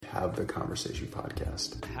Have the Conversation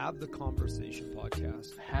podcast. Have the Conversation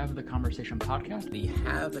podcast. Have the Conversation podcast. The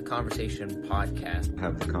Have the Conversation podcast.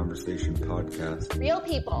 Have the Conversation podcast. Real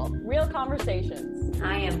people, real conversations.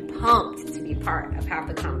 I am pumped to be part of Have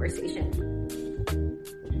the Conversation.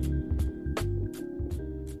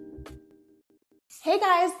 Hey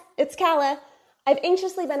guys, it's Kala. I've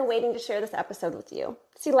anxiously been waiting to share this episode with you.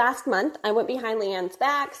 See, last month, I went behind Leanne's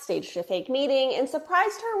back, staged a fake meeting, and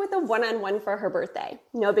surprised her with a one-on-one for her birthday.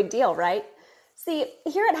 No big deal, right? See,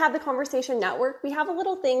 here at Have the Conversation Network, we have a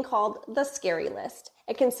little thing called the Scary List.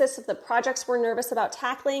 It consists of the projects we're nervous about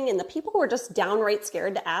tackling and the people who are just downright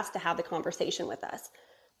scared to ask to have the conversation with us.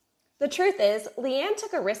 The truth is, Leanne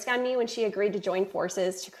took a risk on me when she agreed to join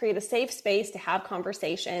forces to create a safe space to have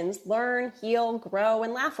conversations, learn, heal, grow,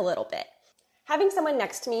 and laugh a little bit. Having someone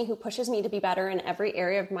next to me who pushes me to be better in every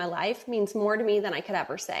area of my life means more to me than I could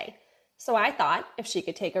ever say. So I thought if she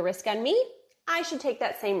could take a risk on me, I should take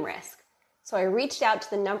that same risk. So I reached out to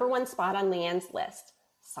the #1 spot on Leanne's list,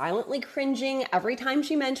 silently cringing every time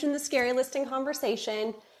she mentioned the Scary List in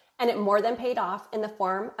conversation, and it more than paid off in the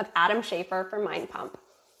form of Adam Schafer from Mind Pump.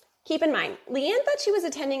 Keep in mind, Leanne thought she was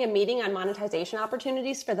attending a meeting on monetization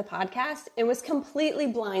opportunities for the podcast and was completely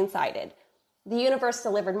blindsided. The universe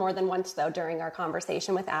delivered more than once, though, during our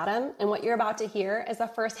conversation with Adam, and what you're about to hear is a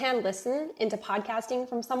firsthand listen into podcasting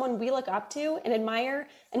from someone we look up to and admire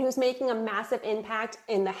and who's making a massive impact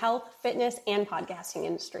in the health, fitness, and podcasting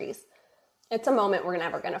industries. It's a moment we're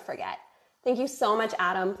never going to forget. Thank you so much,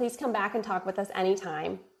 Adam. Please come back and talk with us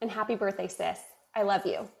anytime. And happy birthday, sis. I love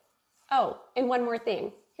you. Oh, and one more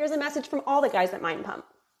thing. Here's a message from all the guys at Mind Pump.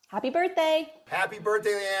 Happy birthday. Happy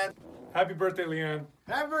birthday, Leanne. Happy birthday, Leanne.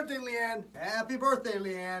 Happy birthday, Leanne. Happy birthday,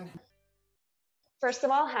 Leanne. First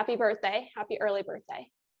of all, happy birthday. Happy early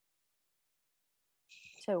birthday.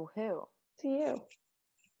 To who? To you.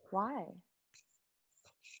 Why?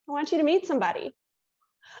 I want you to meet somebody.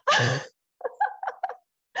 Hey,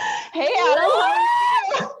 Adam.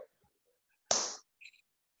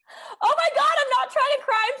 Oh my God, I'm not trying to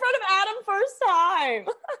cry in front of Adam first time.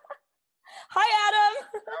 Hi, Adam.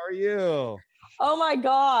 How are you? Oh my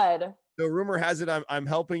God. So rumor has it I'm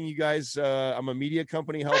helping you guys. I'm a media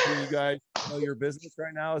company helping you guys know your business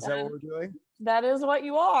right now. Is that what we're doing? That is what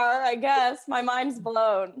you are, I guess. My mind's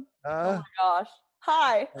blown. Oh my gosh.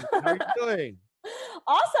 Hi. How are you doing?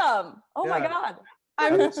 Awesome. Oh my God.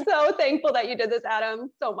 I'm so thankful that you did this,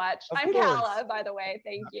 Adam, so much. Of I'm course. Kala, by the way.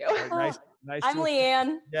 Thank you. Nice. I'm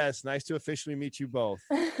Leanne. Yes, nice to officially meet you both.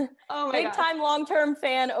 Oh my Big God. time long-term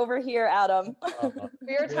fan over here, Adam.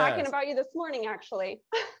 We were talking about you this morning, actually.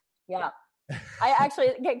 Yeah. I actually,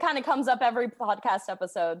 it kind of comes up every podcast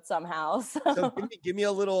episode somehow. So give me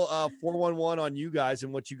a little 411 on you guys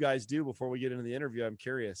and what you guys do before we get into the interview. I'm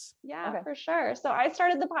curious. Yeah, for sure. So I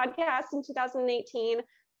started the podcast in 2018.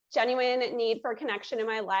 Genuine need for connection in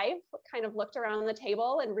my life. Kind of looked around the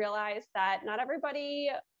table and realized that not everybody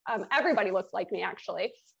looked like me,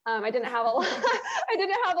 actually. I didn't have a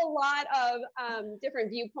lot, of different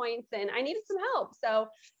viewpoints, and I needed some help. So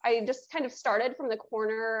I just kind of started from the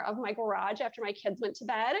corner of my garage after my kids went to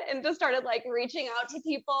bed and just started like reaching out to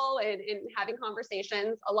people and having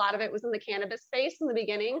conversations. A lot of it was in the cannabis space in the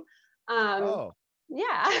beginning.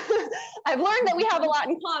 Yeah, I've learned that we have a lot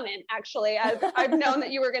in common, actually. I've known that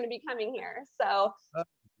you were going to be coming here. So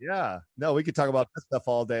yeah, no, we could talk about this stuff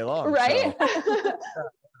all day long. Right.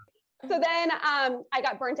 So then I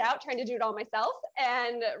got burnt out trying to do it all myself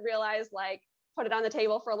and realized put it on the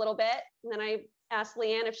table for a little bit. And then I asked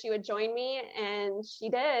Leanne if she would join me, and she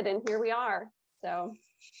did. And here we are. So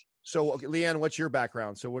okay, Leanne, what's your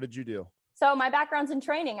background? So what did you do? So my background's in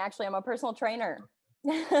training, actually. I'm a personal trainer.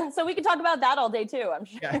 So we could talk about that all day too, I'm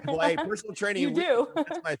sure. Yeah, well, hey, personal training, you do.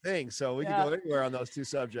 That's my thing. So we can go anywhere on those two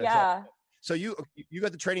subjects. Yeah. So you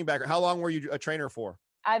got the training background. How long were you a trainer for?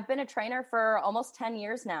 I've been a trainer for almost 10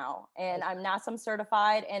 years now, and I'm NASM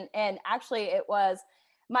certified. And actually it was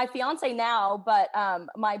my fiance now, but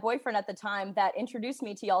my boyfriend at the time that introduced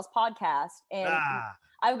me to y'all's podcast. And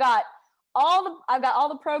I've got all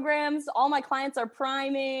the programs. All my clients are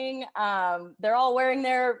priming. They're all wearing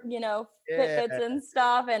their, Fitbits and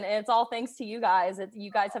stuff. And it's all thanks to you guys.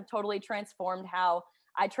 You guys have totally transformed how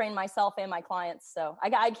I train myself and my clients. So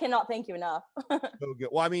I cannot thank you enough. So good.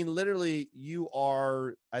 Well, I mean, literally you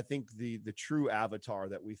are, I think the true avatar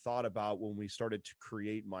that we thought about when we started to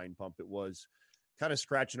create Mind Pump. It was kind of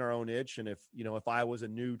scratching our own itch. And if I was a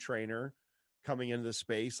new trainer coming into the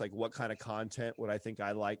space, like what kind of content would I think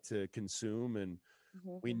I like to consume? And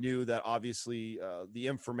we knew that obviously the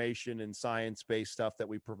information and science-based stuff that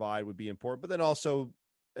we provide would be important, but then also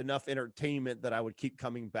enough entertainment that I would keep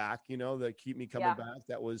coming back, that keep me coming back.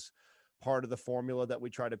 That was part of the formula that we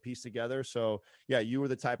try to piece together. So yeah, you were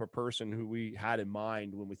the type of person who we had in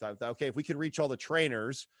mind when we thought, okay, if we can reach all the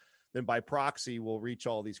trainers, then by proxy, we'll reach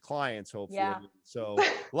all these clients, hopefully. Yeah. So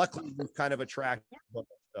luckily we've kind of attracted them,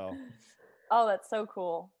 so. Oh, that's so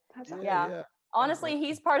cool. Yeah. Honestly,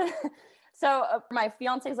 he's part of so my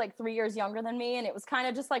fiance is like 3 years younger than me, and it was kind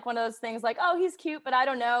of just like one of those things like, oh, he's cute, but I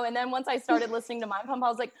don't know. And then once I started listening to Mind Pump, I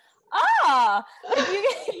was like,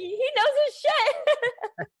 he knows his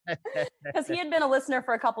shit, because he had been a listener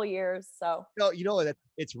for a couple of years. So that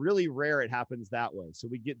it's really rare it happens that way. So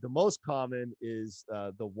we get the most common is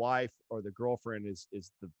the wife or the girlfriend is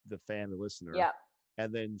the fan, the listener. Yeah.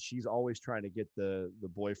 And then she's always trying to get the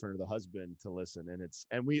boyfriend or the husband to listen.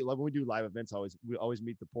 And we when we do live events, we always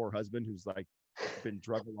meet the poor husband who's like been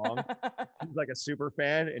drugged along. He's like a super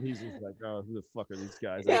fan, and he's just like, oh, who the fuck are these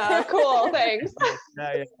guys? Yeah, cool. Thanks.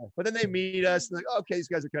 Yeah. But then they meet us, and like, okay, these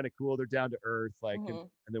guys are kind of cool. They're down to earth, like, and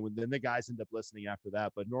then the guys end up listening after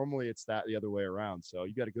that. But normally it's the other way around. So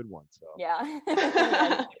you got a good one. So yeah.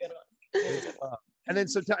 And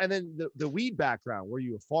then the weed background. Were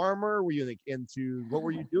you a farmer? Were you into what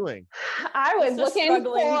were you doing? I was I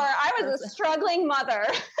was person. a struggling mother.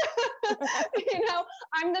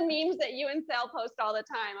 I'm the memes that you and Sal post all the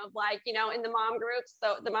time of like, in the mom groups.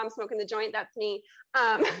 So the mom smoking the joint, that's me.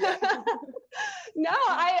 No,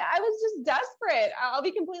 I was just desperate. I'll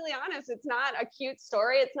be completely honest. It's not a cute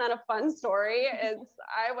story. It's not a fun story.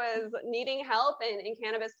 I was needing help and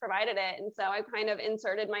cannabis provided it. And so I kind of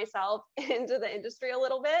inserted myself into the industry a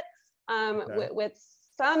little bit with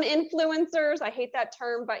some influencers. I hate that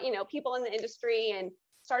term, but people in the industry, and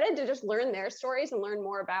started to just learn their stories and learn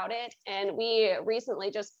more about it. And we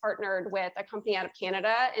recently just partnered with a company out of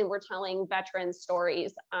Canada, and we're telling veterans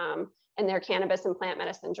stories and their cannabis and plant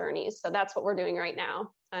medicine journeys. So that's what we're doing right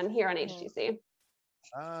now here on HTC.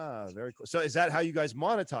 Ah, very cool. So is that how you guys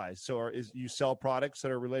monetize? So you sell products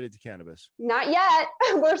that are related to cannabis? Not yet.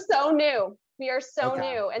 We're so new. We are so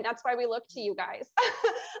new, and that's why we look to you guys.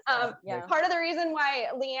 Part of the reason why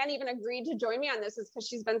Leanne even agreed to join me on this is because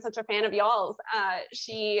she's been such a fan of y'all's.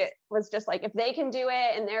 She was just like, if they can do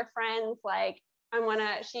it and their friends, like,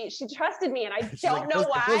 she trusted me, and I don't know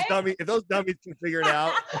why. If those dummies can figure it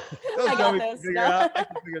out, I can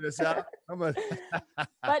figure this out.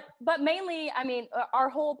 But mainly, I mean, our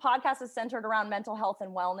whole podcast is centered around mental health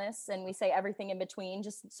and wellness, and we say everything in between,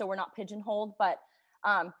 just so we're not pigeonholed. But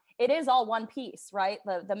it is all one piece, right?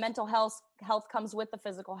 The mental health comes with the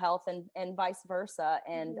physical health, and vice versa.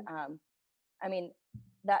 And I mean,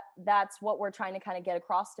 that's what we're trying to kind of get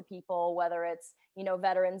across to people, whether it's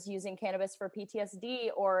veterans using cannabis for PTSD,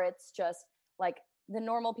 or it's just like the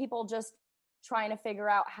normal people just trying to figure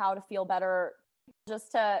out how to feel better,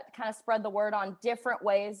 just to kind of spread the word on different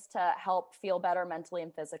ways to help feel better mentally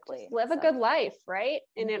and physically. Live a good life, right?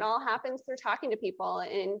 And it all happens through talking to people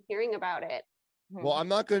and hearing about it. Well, I'm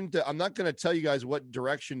not going to tell you guys what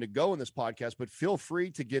direction to go in this podcast, but feel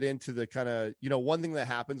free to get into the kind of, one thing that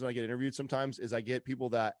happens when I get interviewed sometimes is I get people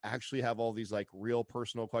that actually have all these like real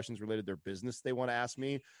personal questions related to their business they want to ask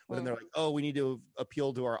me, but then they're like, oh, we need to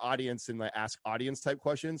appeal to our audience and like ask audience type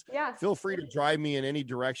questions. Yeah. Feel free to drive me in any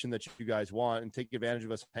direction that you guys want and take advantage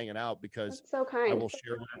of us hanging out, because that's so kind. I will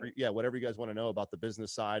share whatever you guys want to know about the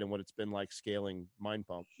business side and what it's been like scaling Mind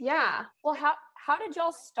Pump. Yeah. Well, how did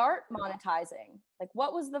y'all start monetizing? Like,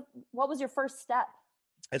 what was your first step?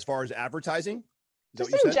 As far as advertising?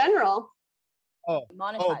 Just in general.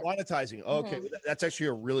 Monetizing. Okay. That's actually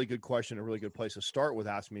a really good question, a really good place to start with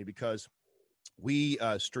asking me, because we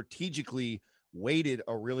strategically waited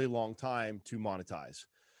a really long time to monetize.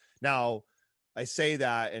 Now, I say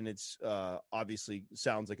that, and it's obviously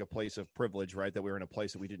sounds like a place of privilege, right? That we were in a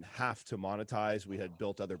place that we didn't have to monetize. We had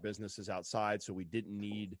built other businesses outside, so we didn't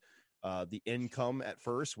need the income at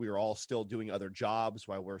first. We were all still doing other jobs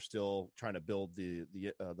while we're still trying to build the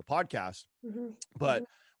podcast. But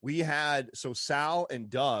we had, so Sal and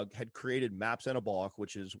Doug had created Maps Anabolic,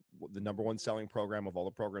 which is the #1 selling program of all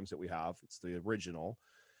the programs that we have. It's the original.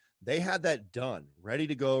 They had that done, ready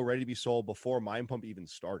to go, ready to be sold before Mind Pump even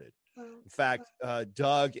started. In fact,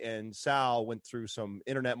 Doug and Sal went through some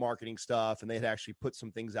internet marketing stuff, and they had actually put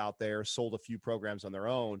some things out there, sold a few programs on their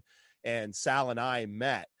own, and Sal and I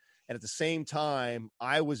met. And at the same time,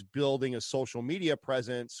 I was building a social media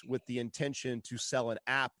presence with the intention to sell an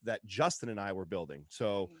app that Justin and I were building.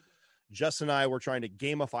 So Justin and I were trying to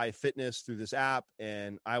gamify fitness through this app,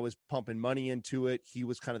 and I was pumping money into it. He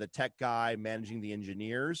was kind of the tech guy managing the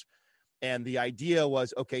engineers. And the idea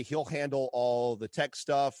was, okay, he'll handle all the tech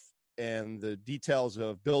stuff and the details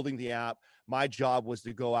of building the app. My job was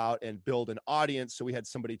to go out and build an audience, so we had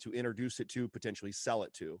somebody to introduce it to, potentially sell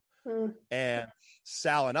it to. And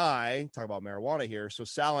Sal and I talk about marijuana here. So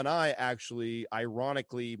Sal and I actually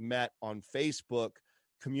ironically met on Facebook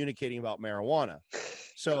communicating about marijuana.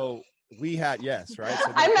 So we had, yes, right.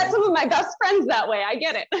 So I met some of my best friends that way. I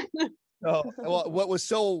get it. well, what was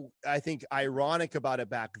so, I think, ironic about it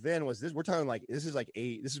back then was this, we're talking like, this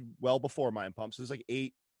is well before Mind Pump. So it's like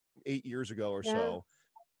eight years ago or so.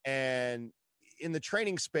 And in the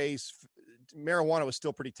training space, marijuana was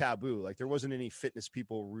still pretty taboo. Like there wasn't any fitness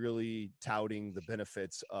people really touting the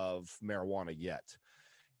benefits of marijuana yet.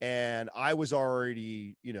 And I was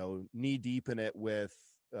already, knee deep in it with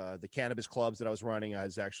the cannabis clubs that I was running. I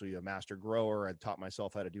was actually a master grower. I taught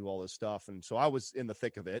myself how to do all this stuff. And so I was in the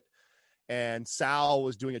thick of it. And Sal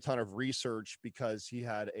was doing a ton of research because he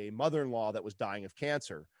had a mother-in-law that was dying of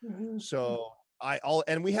cancer. So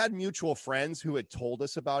and we had mutual friends who had told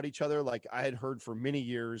us about each other. Like I had heard for many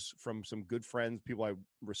years from some good friends, people I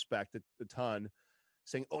respect a ton,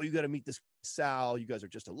 saying, "Oh, you got to meet this Sal. You guys are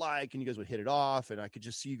just alike and you guys would hit it off." And I could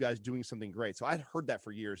just see you guys doing something great. So I'd heard that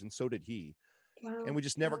for years, and so did he. Wow. And we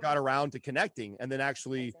just never got around to connecting. And then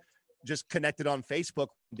actually just connected on Facebook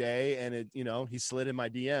one day, and it, he slid in my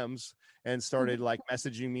DMs and started like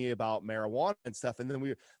messaging me about marijuana and stuff. And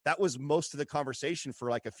then that was most of the conversation for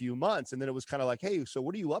like a few months. And then it was kind of like, "Hey, so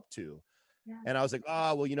what are you up to?" Yeah. And I was like,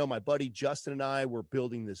 well, my buddy Justin and I were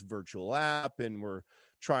building this virtual app, and we're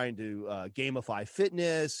trying to gamify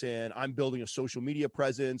fitness, and I'm building a social media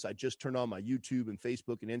presence. I just turned on my YouTube and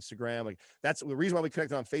Facebook and Instagram. Like that's the reason why we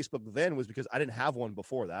connected on Facebook then, was because I didn't have one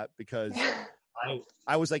before that, because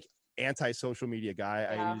I was like anti-social media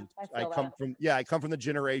guy. I come from the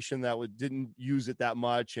generation that didn't use it that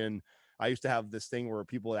much. And I used to have this thing where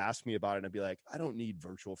people would ask me about it and I'd be like, I don't need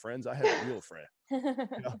virtual friends. I have a real friend.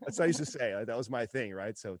 That's what I used to say. That was my thing.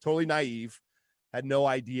 Right. So totally naive, had no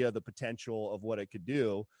idea the potential of what it could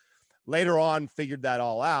do. Later on, figured that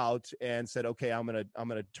all out and said, okay, I'm going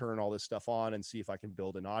to turn all this stuff on and see if I can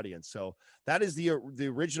build an audience. So that is the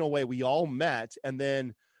original way we all met. And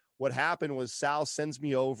then what happened was Sal sends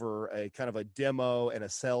me over a kind of a demo and a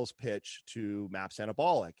sales pitch to MAPS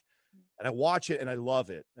Anabolic. And I watch it and I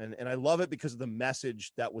love it. And I love it because of the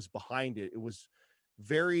message that was behind it. It was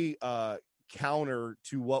very counter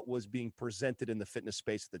to what was being presented in the fitness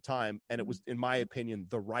space at the time. And it was, in my opinion,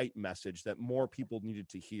 the right message that more people needed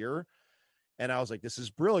to hear. And I was like, this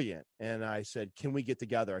is brilliant. And I said, can we get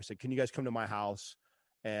together? I said, can you guys come to my house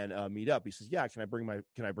and meet up? He says, yeah. Can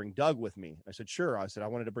I bring Doug with me? I said, sure. I said, I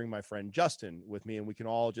wanted to bring my friend Justin with me, and we can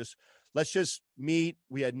all let's just meet.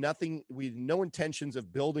 We had no intentions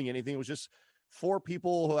of building anything. It was just 4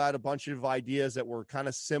 people who had a bunch of ideas that were kind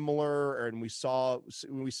of similar. And we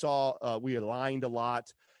aligned a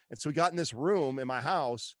lot. And so we got in this room in my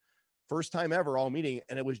house, first time ever, all meeting.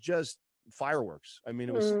 And it was just fireworks. I mean,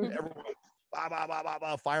 it was everyone, blah, blah, blah, blah,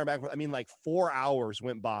 blah, fire back. I mean, like 4 hours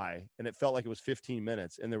went by and it felt like it was 15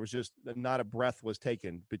 minutes. And there was just not a breath was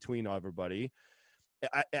taken between everybody.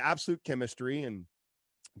 Absolute chemistry. And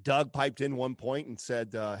Doug piped in one point and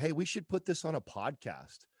said, hey, we should put this on a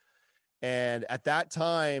podcast. And at that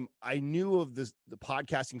time, I knew of the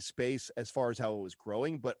podcasting space as far as how it was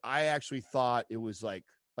growing, but I actually thought it was like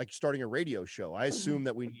starting a radio show. I assumed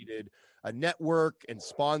that we needed a network and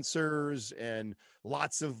sponsors and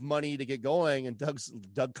lots of money to get going. And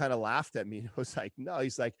Doug kind of laughed at me and was like, no,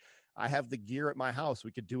 he's like, I have the gear at my house.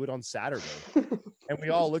 We could do it on Saturday. And we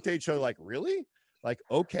all looked at each other like, really? Like,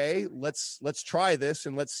 okay, let's try this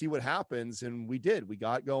and let's see what happens. And we did. We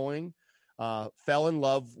got going. Fell in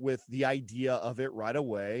love with the idea of it right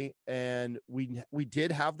away. And we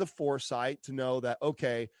did have the foresight to know that,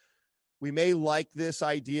 okay, we may like this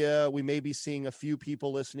idea. We may be seeing a few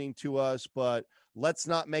people listening to us, but let's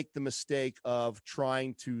not make the mistake of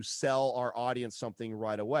trying to sell our audience something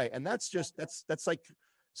right away. And that's like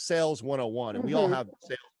sales 101. And we all have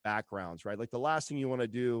sales backgrounds, right? Like the last thing you want to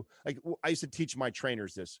do, like I used to teach my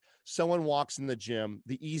trainers this. Someone walks in the gym,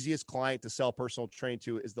 the easiest client to sell personal training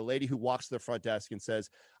to is the lady who walks to the front desk and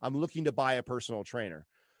says, I'm looking to buy a personal trainer.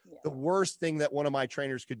 Yeah. The worst thing that one of my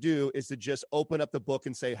trainers could do is to just open up the book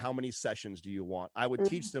and say, how many sessions do you want? I would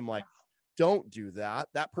teach them, like, don't do that.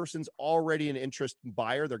 That person's already an interested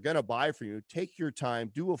buyer. They're going to buy for you. Take your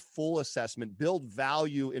time, do a full assessment, build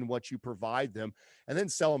value in what you provide them, and then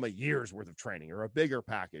sell them a year's worth of training or a bigger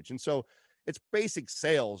package. And so it's basic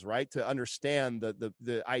sales, right? To understand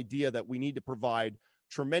the idea that we need to provide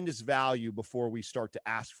tremendous value before we start to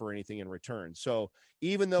ask for anything in return. So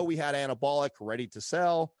even though we had Anabolic ready to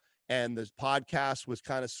sell and this podcast was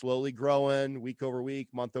kind of slowly growing week over week,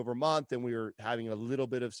 month over month, and we were having a little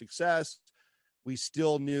bit of success, we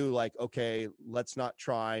still knew, like, okay, let's not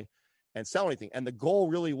try and sell anything. And the goal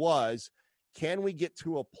really was, can we get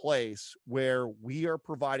to a place where we are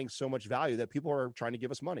providing so much value that people are trying to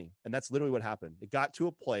give us money? And that's literally what happened. It got to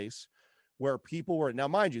a place where people were, now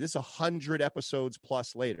mind you, this is 100 episodes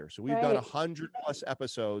plus later. So we've done 100 plus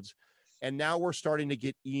episodes. And now we're starting to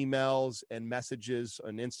get emails and messages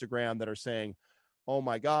on Instagram that are saying, oh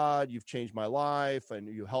my God, you've changed my life and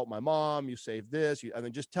you helped my mom, you saved this. And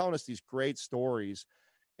then just telling us these great stories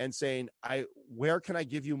and saying, where can I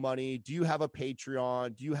give you money? Do you have a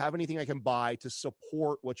Patreon? Do you have anything I can buy to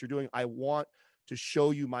support what you're doing? I want to show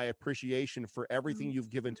you my appreciation for everything you've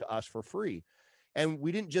given to us for free. And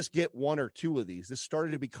we didn't just get one or two of these. This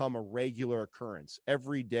started to become a regular occurrence.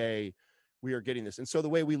 Every day we are getting this. And so the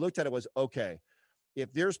way we looked at it was, okay,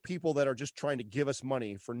 if there's people that are just trying to give us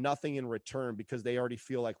money for nothing in return because they already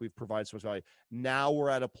feel like we've provided so much value, now we're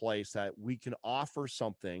at a place that we can offer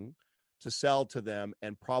something to sell to them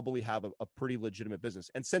and probably have a pretty legitimate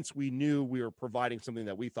business. And since we knew we were providing something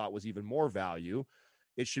that we thought was even more value,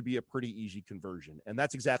 it should be a pretty easy conversion. And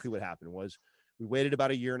that's exactly what happened. Was we waited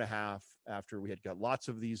about 1.5 years after we had got lots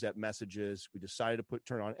of these messages. We decided to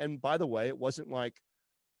turn on. And by the way, it wasn't like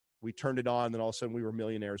we turned it on and then all of a sudden we were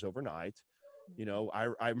millionaires overnight. You know,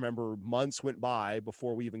 I remember months went by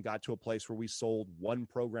before we even got to a place where we sold one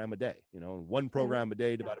program a day, you know, one program a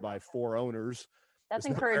day divided by 4 owners. That's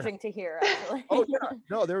encouraging to hear, actually. Oh yeah,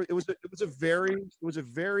 no, it was a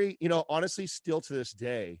very, you know, honestly, still to this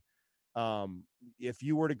day, if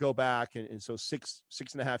you were to go back and so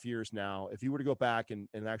 6.5 years now, if you were to go back and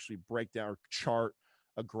actually break down or chart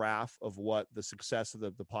a graph of what the success of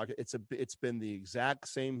the podcast, it's been the exact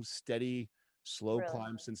same steady, slow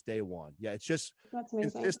climb since day one. Yeah, it's just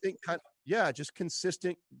consistent just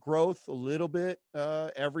consistent growth a little bit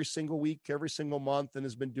every single week, every single month, and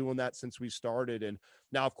has been doing that since we started. And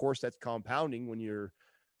now, of course, that's compounding when you're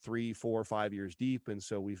 3, 4, 5 years deep. And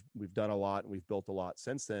so we've done a lot and we've built a lot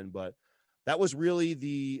since then. But that was really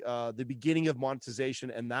the beginning of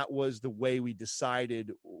monetization, and that was the way we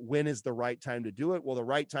decided when is the right time to do it. Well, the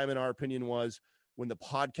right time, in our opinion, was when the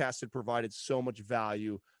podcast had provided so much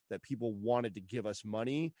value that people wanted to give us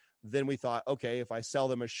money. Then we thought, okay, if I sell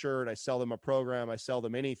them a shirt, I sell them a program, I sell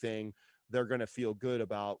them anything, they're going to feel good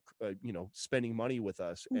about, spending money with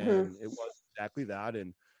us. Mm-hmm. And it was exactly that.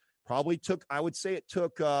 And probably I would say it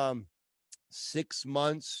took 6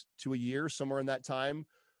 months to a year, somewhere in that time,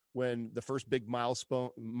 when the first big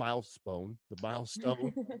milestone,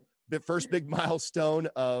 the first big milestone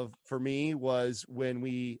for me was when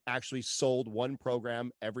we actually sold one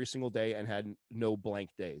program every single day and had no blank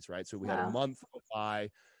days, right? So we had a month go by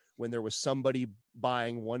when there was somebody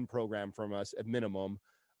buying one program from us at minimum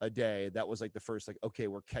a day. That was like the first, like, okay,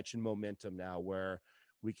 we're catching momentum now where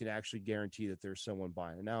we can actually guarantee that there's someone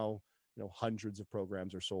buying. And now, you know, hundreds of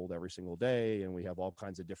programs are sold every single day, and we have all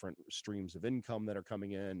kinds of different streams of income that are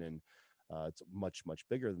coming in, and it's much, much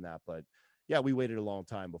bigger than that. But yeah, we waited a long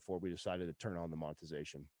time before we decided to turn on the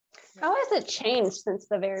monetization. How has it changed since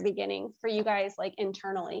the very beginning for you guys, like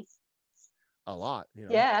internally? A lot, you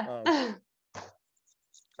know? Yeah.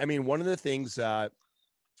 I mean, one of the things that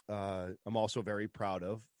I'm also very proud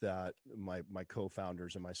of that my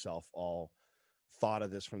co-founders and myself all thought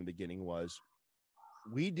of this from the beginning was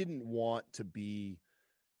we didn't want to be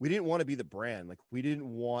the brand. Like we didn't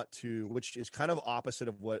want to, which is kind of opposite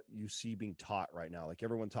of what you see being taught right now. Like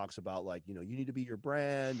everyone talks about, like, you know, you need to be your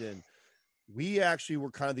brand. And we actually were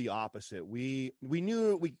kind of the opposite. We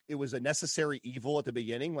knew it was a necessary evil at the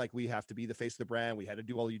beginning. Like we have to be the face of the brand. We had to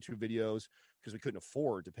do all the YouTube videos because we couldn't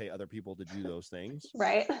afford to pay other people to do those things.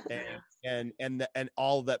 Right. And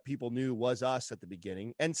all that people knew was us at the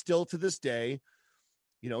beginning. And still to this day,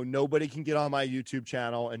 you know, nobody can get on my YouTube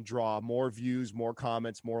channel and draw more views, more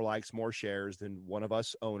comments, more likes, more shares than one of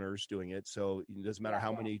us owners doing it. So it doesn't matter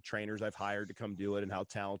how many trainers I've hired to come do it and how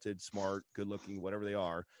talented, smart, good looking, whatever they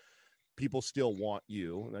are, people still want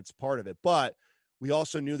you. And that's part of it. But we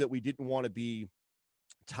also knew that we didn't want to be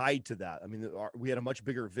tied to that. I mean, we had a much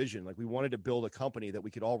bigger vision. Like we wanted to build a company that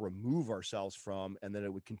we could all remove ourselves from, and then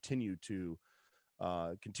it would continue to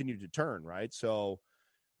turn, right? So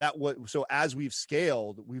as we've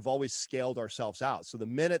scaled, we've always scaled ourselves out. So the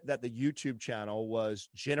minute that the YouTube channel was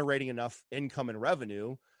generating enough income and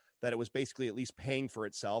revenue that it was basically at least paying for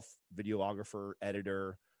itself, videographer,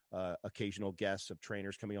 editor, occasional guests of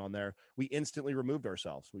trainers coming on there, we instantly removed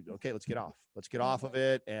ourselves. Let's get off of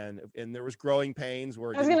it. And there was growing pains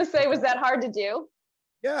where I was going to say, was that hard to do?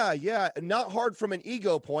 Yeah. Not hard from an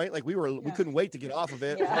ego point. Like we couldn't wait to get off of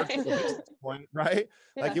it. Yeah. Hard from a business point, right?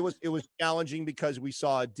 Yeah. Like it was challenging because we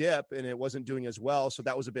saw a dip and it wasn't doing as well. So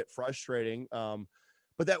that was a bit frustrating.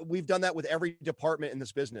 But that we've done that with every department in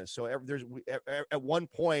this business. So at one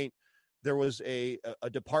point there was a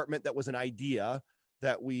department that was an idea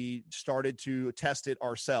that we started to test it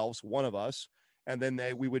ourselves, one of us, and then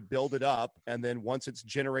we would build it up. And then once it's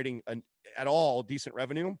generating at all decent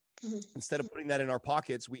revenue, instead of putting that in our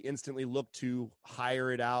pockets, we instantly look to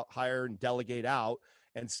hire and delegate out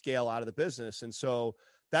and scale out of the business. And so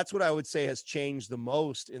that's what I would say has changed the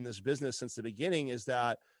most in this business since the beginning, is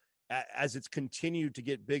that as it's continued to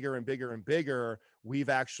get bigger and bigger and bigger, we've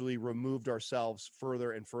actually removed ourselves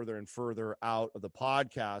further and further and further out of the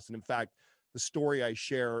podcast. And in fact, the story I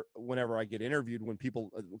share whenever I get interviewed, when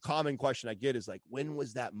people, a common question I get is like, when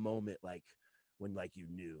was that moment, like when like you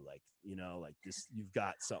knew, like, you know, like this, you've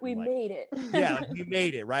got something. We made it. Yeah, like you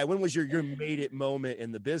made it, right? When was your made it moment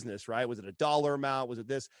in the business, right? Was it a dollar amount? Was it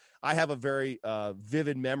this? I have a very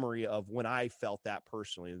vivid memory of when I felt that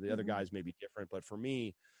personally. The other guys may be different, but for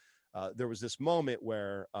me, there was this moment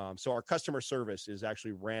where, so our customer service is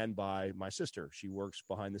actually ran by my sister. She works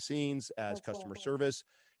behind the scenes as customer service.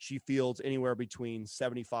 She fields anywhere between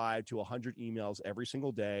 75 to 100 emails every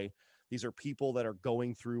single day. These are people that are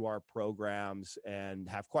going through our programs and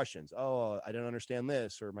have questions. Oh, I don't understand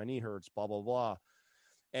this, or my knee hurts, blah, blah, blah.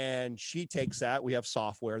 And she takes that. We have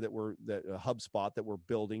software that HubSpot that we're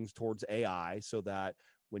building towards AI, so that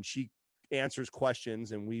when she answers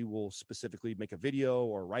questions and we will specifically make a video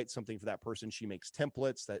or write something for that person, she makes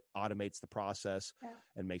templates that automates the process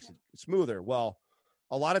and makes it smoother. Well,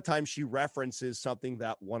 a lot of times she references something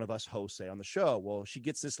that one of us hosts say on the show. Well, she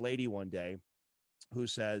gets this lady one day who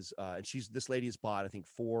says, and this lady has bought, I think,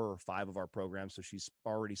 4 or 5 of our programs. So she's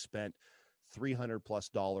already spent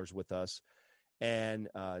 $300+ with us. And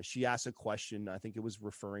she asked a question. I think it was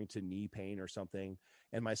referring to knee pain or something.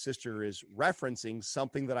 And my sister is referencing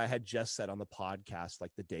something that I had just said on the podcast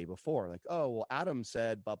like the day before. Like, oh, well, Adam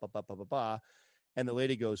said, blah, blah, blah, blah, blah, blah. And the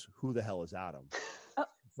lady goes, who the hell is Adam? Oh.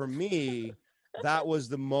 For me, that was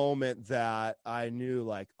the moment that I knew,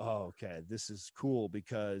 like, oh, okay, this is cool,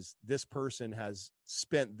 because this person has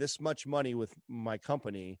spent this much money with my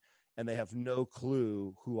company and they have no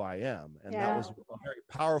clue who I am. And that was a very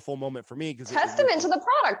powerful moment for me, because testament to the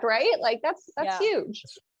product, right? Like that's huge.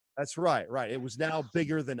 That's right. It was now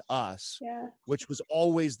bigger than us, which was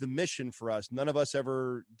always the mission for us. None of us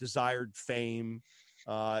ever desired fame.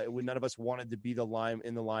 None of us wanted to be in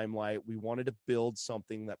the limelight. We wanted to build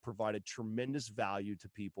something that provided tremendous value to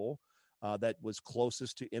people, that was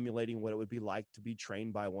closest to emulating what it would be like to be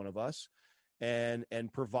trained by one of us, and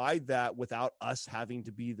provide that without us having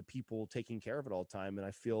to be the people taking care of it all the time. And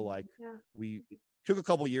I feel like we took a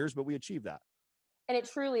couple years, but we achieved that. And it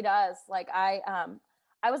truly does. Like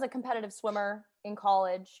I was a competitive swimmer in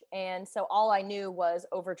college. And so all I knew was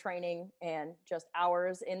overtraining and just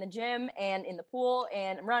hours in the gym and in the pool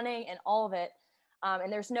and running and all of it.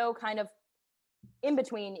 And there's no kind of in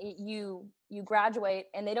between. You graduate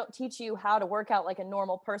and they don't teach you how to work out like a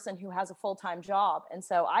normal person who has a full-time job. And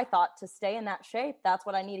so I thought, to stay in that shape, that's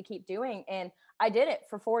what I need to keep doing. And I did it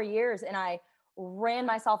for 4 years, and I ran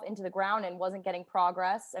myself into the ground and wasn't getting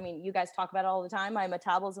progress. I mean, you guys talk about it all the time. My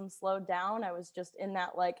metabolism slowed down. I was just in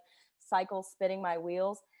that like cycle, spinning my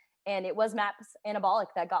wheels. And it was MAPS Anabolic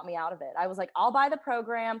that got me out of it. I was like, I'll buy the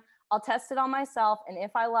program, I'll test it on myself, and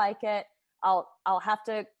if I like it, I'll have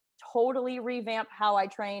to totally revamp how I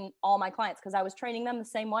train all my clients, because I was training them the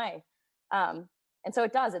same way. And so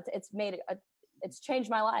it does. It's changed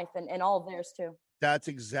my life and all of theirs too. That's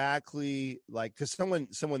exactly like, because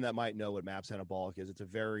someone that might know what MAPS Anabolic is, it's a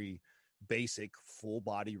very basic full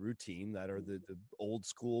body routine that are the old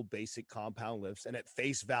school basic compound lifts. And at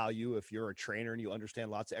face value, if you're a trainer and you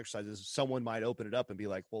understand lots of exercises, someone might open it up and be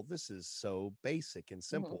like, well, this is so basic and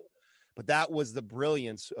simple. But that was the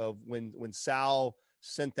brilliance of when Sal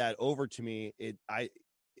sent that over to me.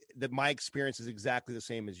 That my experience is exactly the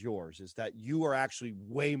same as yours, is that you are actually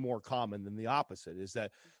way more common than the opposite, is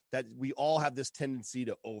that we all have this tendency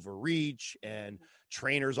to overreach, and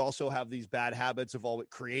trainers also have these bad habits of all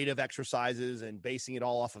creative exercises and basing it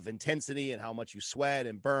all off of intensity and how much you sweat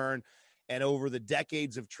and burn. And over the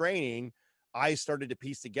decades of training, I started to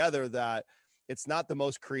piece together that it's not the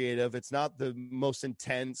most creative, it's not the most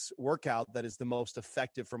intense workout that is the most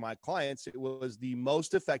effective for my clients. It was the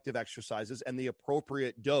most effective exercises and the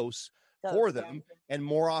appropriate dose for them. And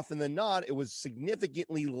more often than not, it was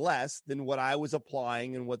significantly less than what I was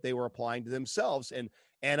applying and what they were applying to themselves. And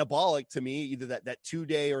anabolic, to me, either that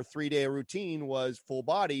 2-day or 3-day routine was full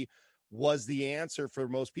body, was the answer for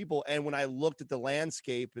most people. And when I looked at the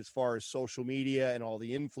landscape as far as social media and all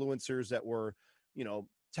the influencers that were,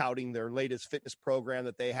 touting their latest fitness program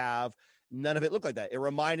that they have, none of it looked like that. It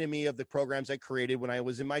reminded me of the programs I created when I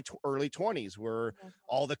was in my early 20s, where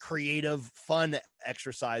all the creative fun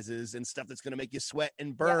exercises and stuff that's going to make you sweat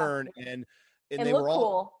and burn. And they were all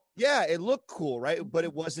cool. Yeah, it looked cool, right? But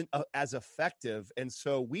it wasn't as effective. And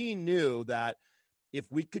so we knew that if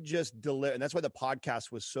we could just deliver, and that's why the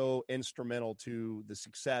podcast was so instrumental to the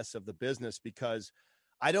success of the business, because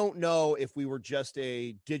I don't know if we were just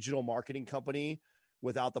a digital marketing company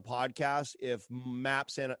without the podcast, if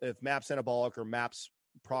Maps Anabolic or Maps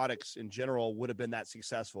products in general would have been that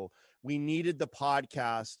successful. We needed the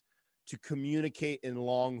podcast to communicate in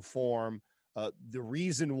long form the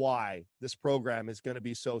reason why this program is going to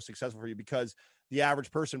be so successful for you, because the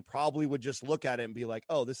average person probably would just look at it and be like,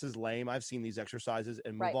 oh, this is lame. I've seen these exercises,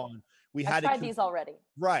 and move on. I've tried these already.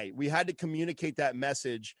 Right. We had to communicate that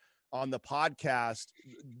message on the podcast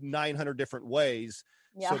 900 different ways.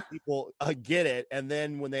 So people get it. And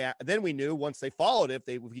then then we knew once they followed it,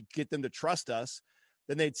 if we get them to trust us,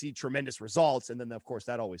 then they'd see tremendous results. And then of course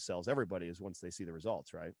that always sells everybody, is once they see the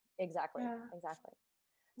results. Right. Exactly.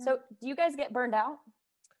 So do you guys get burned out?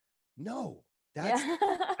 No, that's,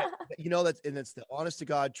 that's the honest to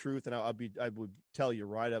God truth. And I would tell you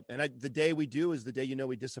right up. And the day we do is the day,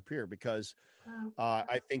 we disappear, because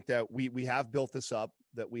I think that we have built this up,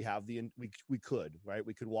 that we have we could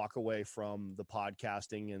walk away from the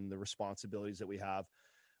podcasting and the responsibilities that we have.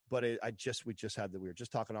 But we were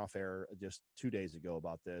just talking off air just 2 days ago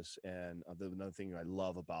about this. And another thing I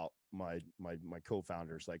love about my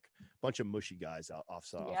co-founders, like a bunch of mushy guys off.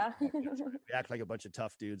 We act like a bunch of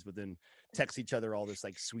tough dudes, but then text each other all this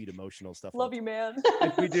like sweet emotional stuff. Love you, man.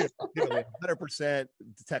 We do. 100%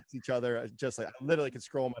 text each other. Just like, I literally can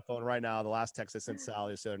scroll on my phone right now. The last text I sent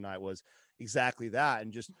Sally the other night was exactly that.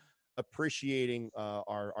 And just appreciating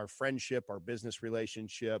our friendship, our business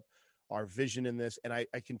relationship, our vision in this. And I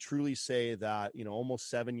can truly say that, almost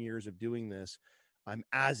 7 years of doing this, I'm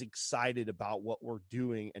as excited about what we're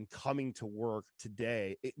doing and coming to work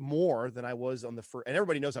today more than I was on the first. And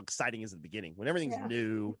everybody knows how exciting it is at the beginning when everything's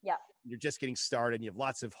new. Yeah. You're just getting started and you have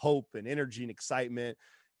lots of hope and energy and excitement.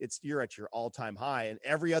 You're at your all-time high. And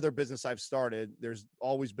every other business I've started, there's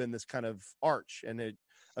always been this kind of arch, and it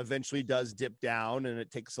eventually does dip down, and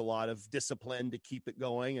it takes a lot of discipline to keep it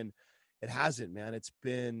going. And it hasn't, man. It's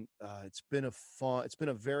been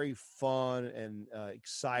a very fun and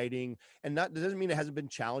exciting, and that doesn't mean it hasn't been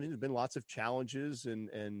challenging. There's been lots of challenges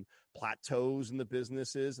and plateaus in the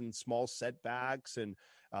businesses, and small setbacks and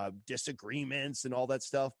disagreements and all that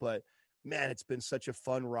stuff. But man, it's been such a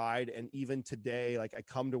fun ride. And even today, like, I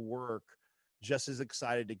come to work just as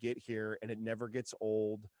excited to get here, and it never gets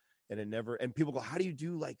old. And people go, how do you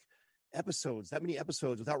do like that many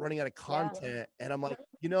episodes without running out of content? And I'm like,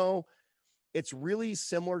 it's really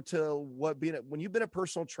similar to when you've been a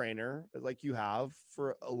personal trainer, like you have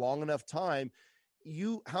for a long enough time,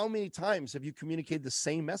 how many times have you communicated the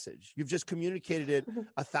same message? You've just communicated it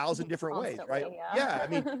 1,000 different ways, right? Yeah. I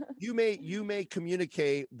mean, you may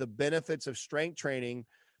communicate the benefits of strength training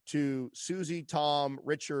to Susie, Tom,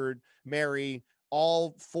 Richard, Mary,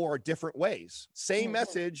 all 4 different ways. Same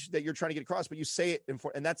message that you're trying to get across, but you say it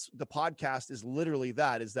and that's the podcast is literally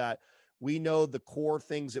that, is that we know the core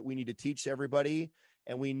things that we need to teach everybody,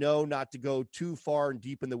 and we know not to go too far and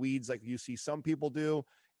deep in the weeds like you see some people do.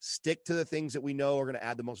 Stick to the things that we know are going to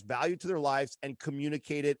add the most value to their lives and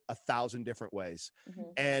communicate it 1,000 different ways.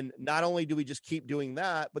 And not only do we just keep doing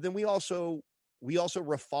that, but then we also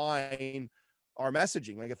refine our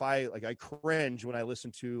messaging. Like I cringe when I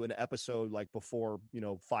listen to an episode like before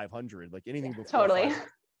 500, like anything before totally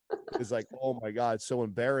is like, oh my God, so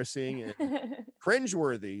embarrassing and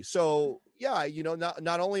cringeworthy. So yeah,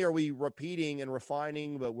 not only are we repeating and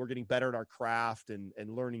refining, but we're getting better at our craft and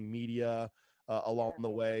learning media along the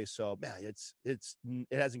way. So man, it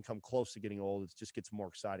hasn't come close to getting old. It just gets more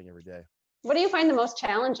exciting every day. What do you find the most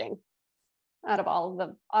challenging out of all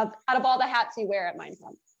the hats you wear at Mind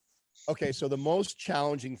Pump? Okay, so the most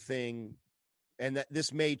challenging thing, and that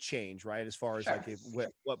this may change, right, as far as like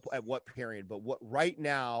at what period, but what right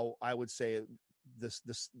now I would say this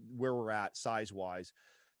where we're at size wise,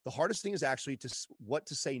 the hardest thing is actually what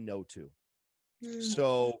to say no to.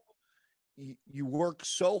 So you work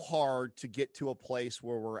so hard to get to a place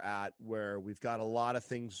where we're at, where we've got a lot of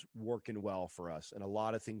things working well for us and a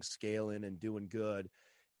lot of things scaling and doing good.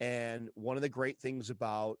 And one of the great things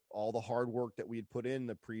about all the hard work that we had put in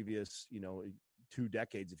the previous, 2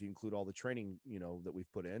 decades, if you include all the training, that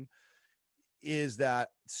we've put in, is that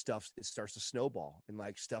it starts to snowball, and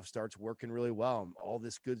like stuff starts working really well, and all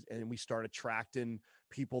this good. And we start attracting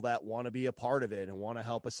people that want to be a part of it and want to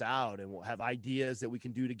help us out, and we'll have ideas that we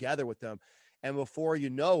can do together with them. And before you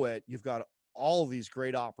know it, you've got all these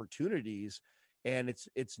great opportunities, and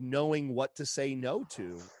it's knowing what to say no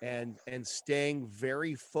to, and staying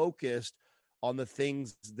very focused on the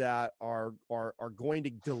things that are going to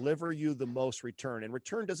deliver you the most return. And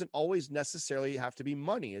return doesn't always necessarily have to be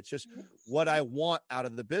money. It's just what I want out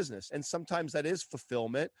of the business. And sometimes that is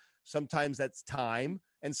fulfillment, sometimes that's time,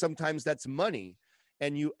 and sometimes that's money.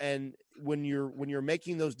 And when you're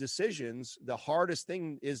making those decisions, the hardest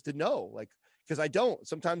thing is to know, like, because I don't.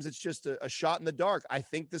 Sometimes it's just a shot in the dark. I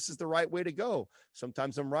think this is the right way to go.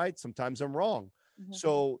 Sometimes I'm right, sometimes I'm wrong.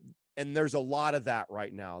 So, and there's a lot of that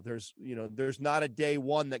right now. There's not a day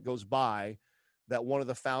one that goes by that one of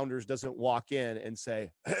the founders doesn't walk in and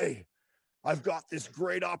say, "Hey, I've got this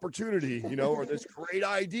great opportunity," or this great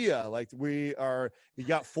idea. Like we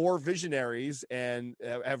got 4 visionaries and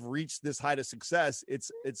have reached this height of success.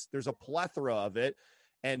 There's a plethora of it.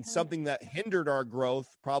 And something that hindered our growth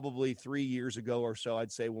probably 3 years ago or so,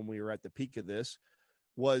 I'd say, when we were at the peak of this,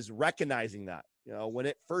 was recognizing that. When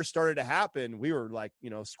it first started to happen, we were like,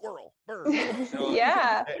 squirrel, bird,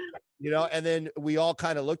 Yeah. And then we all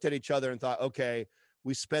kind of looked at each other and thought, okay,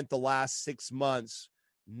 we spent the last 6 months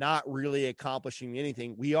not really accomplishing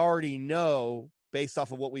anything. We already know, based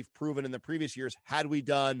off of what we've proven in the previous years, had we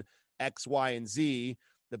done X, Y, and Z,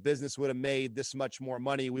 the business would have made this much more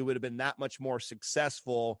money. We would have been that much more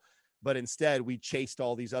successful. But instead, we chased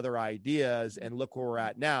all these other ideas, and look where we're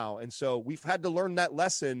at now. And so we've had to learn that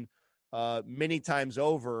lesson many times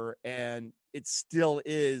over. And it still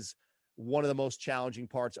is one of the most challenging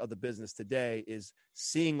parts of the business today, is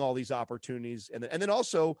seeing all these opportunities. And then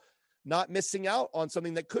also not missing out on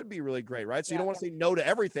something that could be really great, right? So you don't want to say no to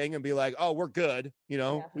everything and be like, oh, we're good. We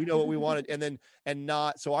know what we wanted.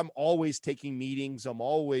 So I'm always taking meetings. I'm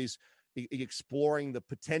always exploring the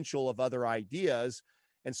potential of other ideas.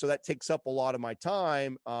 And so that takes up a lot of my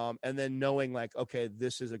time. And then knowing like, okay,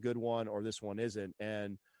 this is a good one or this one isn't.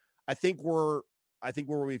 And I think where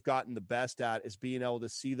we've gotten the best at is being able to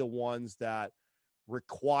see the ones that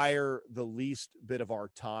require the least bit of our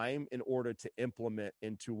time in order to implement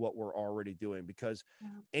into what we're already doing, because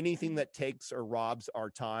anything that takes or robs our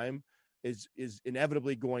time is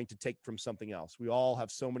inevitably going to take from something else. We all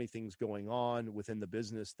have so many things going on within the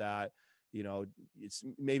business that, it's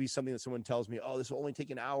maybe something that someone tells me, oh, this will only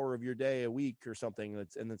take an hour of your day a week or something.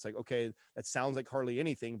 And it's like, okay, that sounds like hardly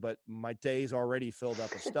anything, but my day's already filled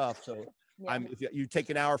up with stuff. So if you take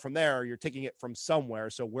an hour from there, you're taking it from somewhere.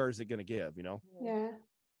 So where is it going to give, Yeah.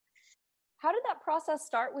 How did that process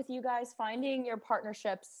start with you guys finding your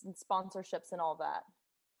partnerships and sponsorships and all that?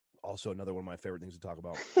 Also another one of my favorite things to talk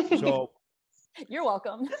about. So you're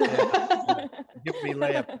welcome. Give me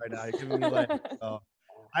layup right now. You're giving me layup.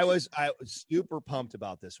 I was super pumped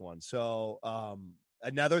about this one. So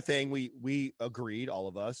another thing we agreed, all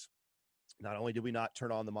of us, not only did we not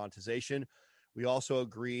turn on the monetization, we also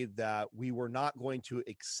agreed that we were not going to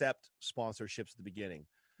accept sponsorships at the beginning.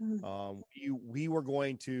 We were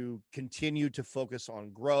going to continue to focus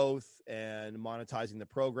on growth and monetizing the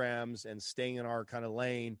programs and staying in our kind of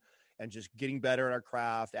lane and just getting better at our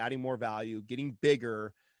craft, adding more value, getting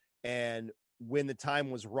bigger. And when the time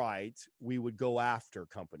was right, we would go after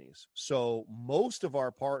companies. So most of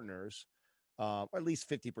our partners, or at least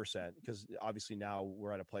 50%, because obviously now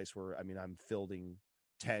we're at a place where, I'm fielding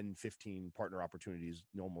 10, 15 partner opportunities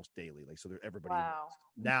almost daily. Like, so everybody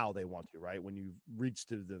now they want to, right? When you reach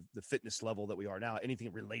to the fitness level that we are now,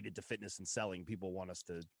 anything related to fitness and selling, people want us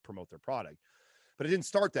to promote their product. But it didn't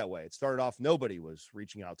start that way. It started off, nobody was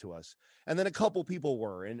reaching out to us. And then a couple people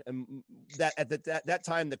were, and that at that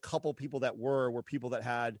time, the couple people that were people that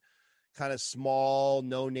had kind of small,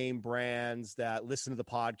 no-name brands that listened to the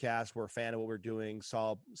podcast, were a fan of what we're doing,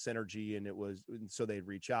 saw synergy, and so they'd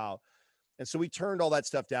reach out. And so we turned all that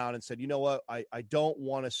stuff down and said, you know what, I don't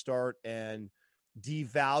want to start and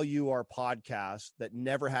devalue our podcast that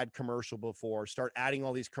never had commercial before, start adding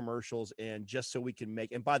all these commercials in just so we can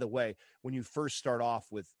make. And by the way, when you first start off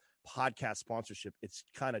with podcast sponsorship, it's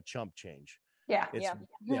kind of chump change. Yeah.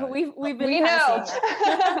 We've been we know.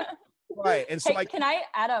 Right. And so can I,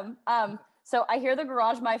 Adam, so I hear the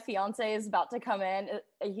garage my fiance is about to come in.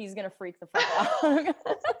 He's going to freak the fuck out.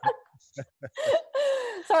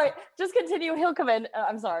 Sorry, just continue. He'll come in.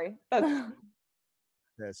 I'm sorry.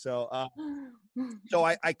 Yeah, so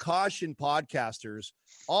I caution podcasters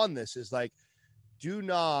on this, is like, do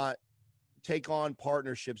not take on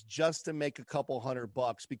partnerships just to make a couple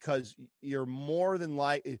 $100, because you're more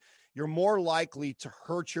likely to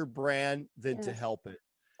hurt your brand than to help it.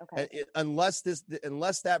 Okay. Unless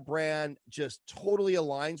that brand just totally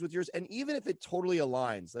aligns with yours. And even if it totally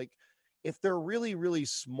aligns, like if they're really, really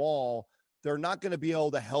small, they're not going to be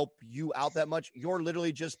able to help you out that much. You're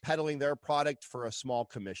literally just peddling their product for a small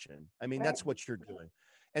commission. I mean, that's what you're doing.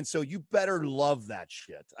 And so you better love that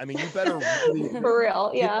shit. I mean, you better really, For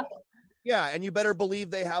real. Yeah. yeah, and you better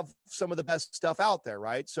believe they have some of the best stuff out there,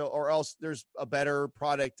 right? So, or else there's a better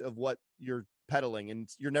product of what you're peddling, and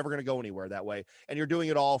you're never going to go anywhere that way. And you're doing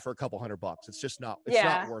it all for a couple $100. It's just not. It's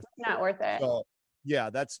not worth it. Not worth it. So,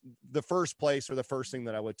 yeah, that's the first place or the first thing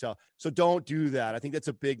that I would tell. So don't do that. I think that's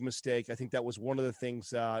a big mistake. I think that was one of the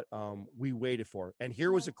things that we waited for. And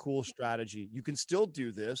here was a cool strategy. You can still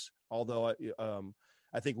do this, although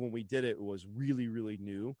I think when we did it, it was really, really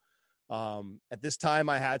new. At this time,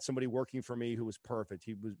 I had somebody working for me who was perfect.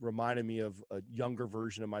 He was reminded me of a younger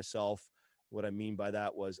version of myself. What I mean by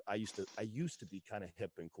that was I used to be kind of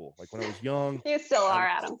hip and cool. Like when I was young. You still are,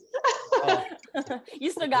 Adam.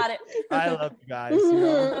 You still got it. I love you guys. You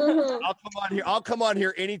know? I'll come on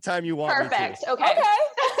here anytime you want. Perfect. Me to. Okay.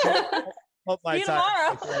 See you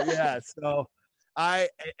tomorrow. Yeah. So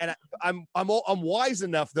I'm wise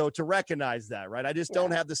enough though to recognize that, right? I just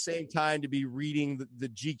don't have the same time to be reading the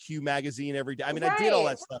GQ magazine every day. I mean, I did all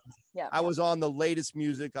that stuff. Yeah. I was on the latest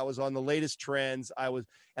music. I was on the latest trends. I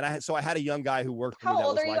had a young guy who worked for me. How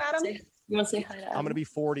old are you, Adam? You want to say hi to Adam? I'm going to be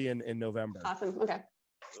 40 in November. Awesome. Okay.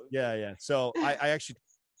 Yeah. So I actually,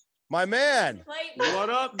 my man. What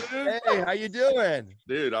up, dude? Hey, how you doing?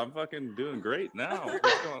 Dude, I'm fucking doing great now.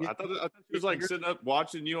 I thought she was like sitting up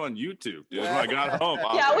watching you on YouTube, dude. When I got home.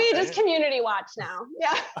 Yeah, we just community watch now.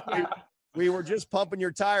 Yeah. We were just pumping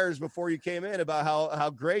your tires before you came in about how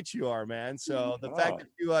great you are, man. So the fact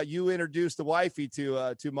that you introduced the wifey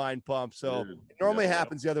to Mind Pump, so Dude, it normally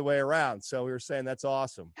happens the other way around. So we were saying that's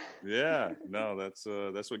awesome. Yeah, no, that's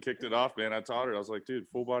what kicked it off, man. I taught her. I was like, dude,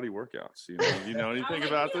 full body workouts. You know anything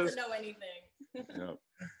about this? Know anything. Yeah.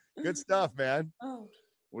 Good stuff, man. Oh.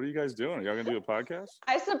 What are you guys doing? Are y'all gonna do a podcast?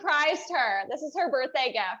 I surprised her. This is her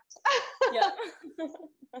birthday gift. Yeah.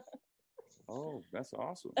 Oh, that's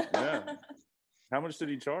awesome. Yeah. How much did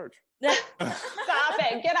he charge? Stop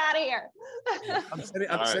it. Get out of here. I'm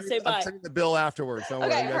sending the bill afterwards. Don't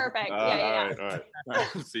Okay, worry. perfect. All right.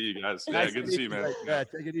 See you guys. Yeah, good to see you, man. Yeah,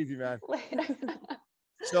 take it easy, man. Later.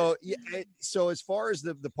 So as far as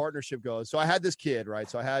the partnership goes, so I had this kid, right?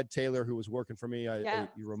 So I had Taylor who was working for me.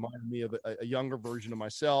 You reminded me of a younger version of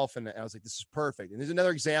myself. And I was like, this is perfect. And there's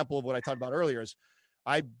another example of what I talked about earlier is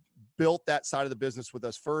I built that side of the business with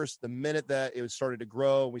us first. The minute that it started to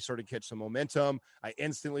grow, we started to catch some momentum. I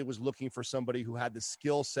instantly was looking for somebody who had the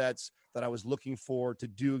skill sets that I was looking for to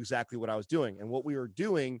do exactly what I was doing. And what we were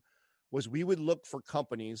doing was we would look for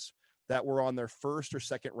companies that were on their first or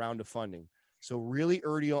second round of funding. So really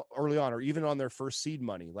early on, or even on their first seed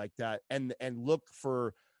money like that, and look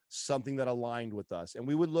for something that aligned with us. And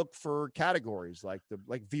we would look for categories like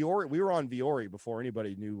Vuori. We were on Vuori before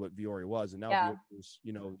anybody knew what Vuori was. And now Vuori's,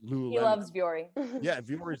 Lululemon. He loves Vuori. Yeah.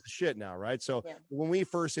 Vuori is the shit now. Right. So when we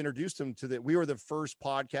first introduced him we were the first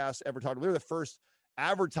podcast ever talked. We were the first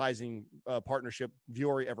advertising partnership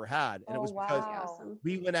Vuori ever had. And it was because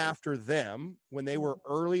we went after them when they were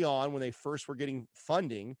early on, when they first were getting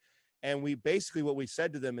funding. And we basically, what we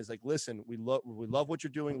said to them is like, listen, we love what you're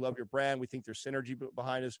doing, love your brand. We think there's synergy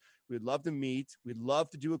behind us. We'd love to meet. We'd love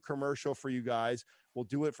to do a commercial for you guys. We'll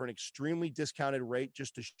do it for an extremely discounted rate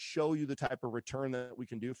just to show you the type of return that we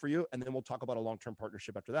can do for you. And then we'll talk about a long-term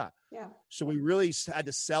partnership after that. Yeah. So we really had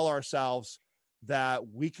to sell ourselves that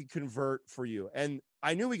we could convert for you. And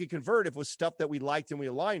I knew we could convert if it was stuff that we liked and we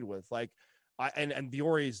aligned with, like, and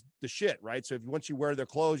Vuori is the shit, right? So once you wear their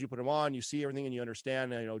clothes, you put them on, you see everything and you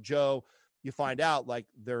understand, and, Joe, you find out like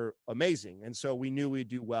they're amazing. And so we knew we'd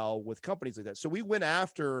do well with companies like that. So we went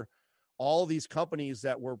after all these companies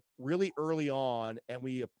that were really early on, and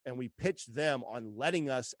we pitched them on letting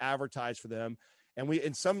us advertise for them. And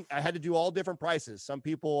I had to do all different prices. Some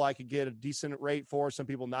people I could get a decent rate for, some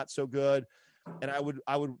people not so good. And I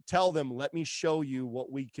would tell them, let me show you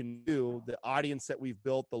what we can do, the audience that we've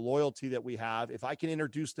built, the loyalty that we have. If I can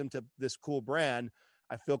introduce them to this cool brand,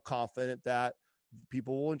 I feel confident that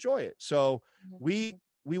people will enjoy it. So we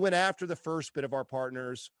went after the first bit of our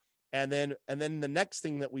partners. And then the next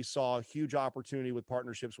thing that we saw a huge opportunity with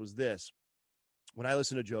partnerships was this. When I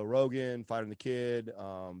listen to Joe Rogan, Fighter and the Kid,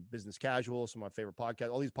 Business Casual, some of my favorite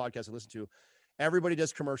podcasts, all these podcasts I listen to, everybody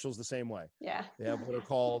does commercials the same way. Yeah. They have what are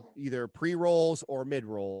called either pre-rolls or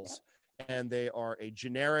mid-rolls. And they are a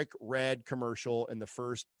generic red commercial in the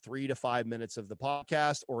first 3 to 5 minutes of the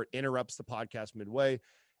podcast, or it interrupts the podcast midway.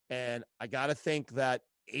 And I got to think that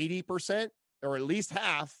 80% or at least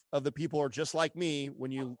half of the people are just like me.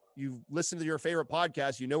 When you listen to your favorite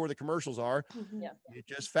podcast, you know where the commercials are. You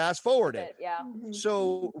just fast forward it.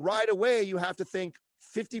 So right away, you have to think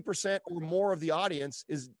 50% or more of the audience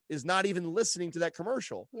is not even listening to that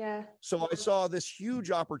commercial. Yeah. So I saw this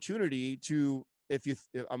huge opportunity to, if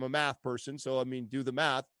I'm a math person, so I mean, do the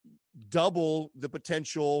math, double the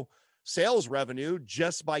potential sales revenue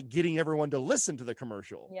just by getting everyone to listen to the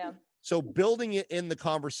commercial. Yeah. So building it in the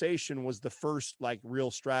conversation was the first like real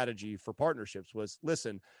strategy for partnerships was,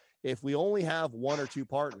 listen, if we only have one or two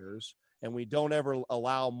partners and we don't ever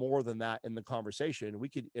allow more than that in the conversation, we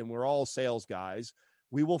could, and we're all sales guys,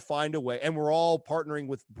 we will find a way, and we're all partnering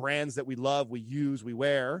with brands that we love, we use, we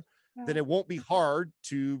wear, then it won't be hard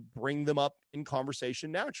to bring them up in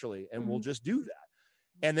conversation naturally. And we'll just do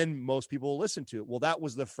that. And then most people will listen to it. Well, that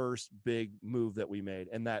was the first big move that we made,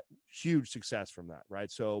 and that huge success from that,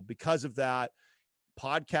 right? So because of that,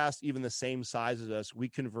 podcasts, even the same size as us, we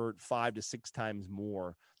convert 5 to 6 times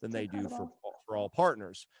more than they do for all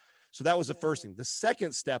partners. So that was the first thing. The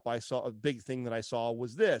second step I saw, a big thing that I saw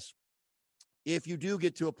was this. If you do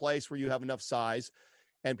get to a place where you have enough size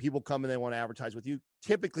and people come and they want to advertise with you,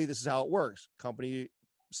 typically this is how it works. Company,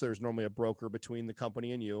 so there's normally a broker between the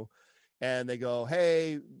company and you. And they go,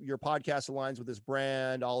 hey, your podcast aligns with this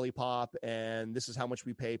brand, Olipop, and this is how much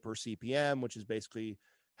we pay per CPM, which is basically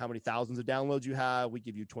how many thousands of downloads you have. We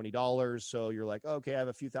give you $20. So you're like, okay, I have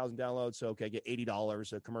a few thousand downloads. So, okay, I get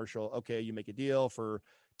 $80 a commercial. Okay, you make a deal for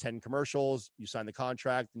 10 commercials. You sign the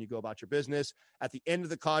contract and you go about your business. At the end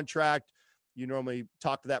of the contract, you normally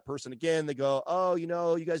talk to that person again. They go, oh, you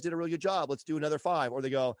guys did a really good job. Let's do another 5. Or they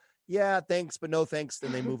go, yeah, thanks, but no thanks.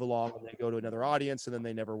 Then they move along and they go to another audience and then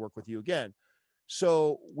they never work with you again.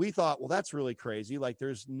 So we thought, well, that's really crazy. Like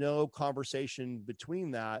there's no conversation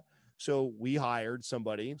between that. So we hired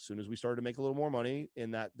somebody as soon as we started to make a little more money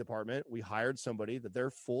in that department. We hired somebody that their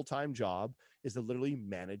full-time job is to literally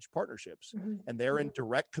manage partnerships. And they're in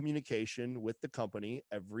direct communication with the company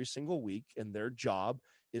every single week. And their job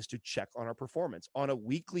is to check on our performance on a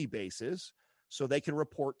weekly basis. So they can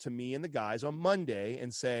report to me and the guys on Monday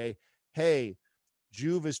and say, hey,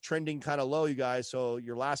 Juve is trending kind of low, you guys. So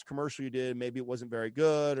your last commercial you did, maybe it wasn't very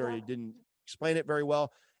good or you didn't explain it very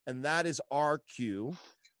well. And that is our cue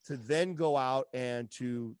to then go out and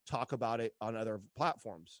to talk about it on other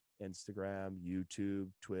platforms, Instagram, YouTube,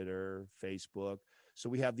 Twitter, Facebook. So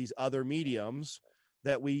we have these other mediums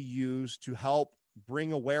that we use to help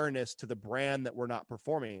bring awareness to the brand that we're not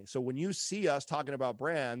performing. So when you see us talking about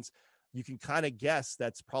brands, you can kind of guess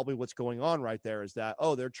that's probably what's going on right there is that,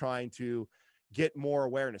 oh, they're trying to get more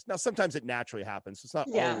awareness. Now, sometimes it naturally happens. It's not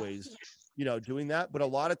always, doing that. But a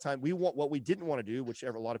lot of time what we didn't want to do, which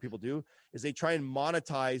a lot of people do, is they try and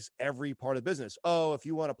monetize every part of the business. Oh, if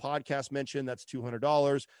you want a podcast mention, that's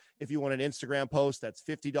 $200. If you want an Instagram post, that's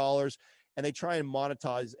 $50. And they try and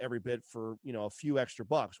monetize every bit for, a few extra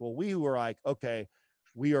bucks. Well, we were like, okay,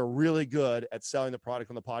 we are really good at selling the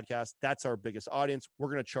product on the podcast. That's our biggest audience.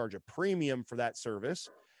 We're going to charge a premium for that service.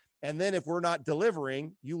 And then if we're not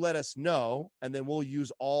delivering, you let us know, and then we'll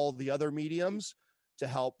use all the other mediums to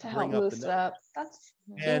help bring up the numbers. That's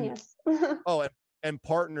genius. And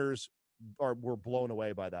partners were blown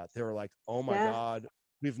away by that. They were like, oh my God,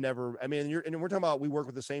 we've never, and we're talking about, we work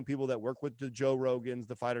with the same people that work with the Joe Rogans,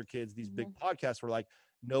 the Fighter Kids, these big podcasts. We're like,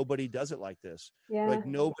 nobody does it like this. Like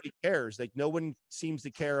nobody cares. Like no one seems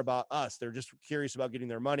to care about us. They're just curious about getting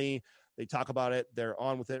their money. They talk about it. They're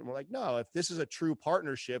on with it. And we're like, no, if this is a true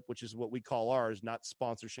partnership, which is what we call ours, not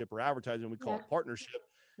sponsorship or advertising, we call it partnership.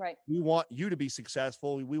 Right. We want you to be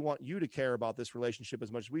successful. We want you to care about this relationship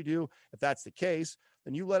as much as we do. If that's the case,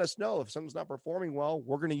 then you let us know. If something's not performing well,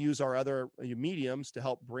 we're going to use our other mediums to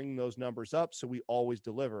help bring those numbers up. So we always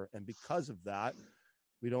deliver. And because of that,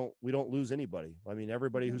 we don't lose anybody. I mean,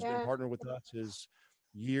 everybody who's been partnered with us is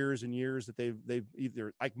years and years that they've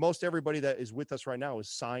either, like most everybody that is with us right now is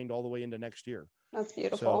signed all the way into next year. That's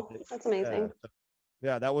beautiful. So, that's amazing.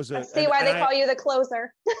 That was I see why they call you the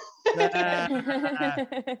closer. That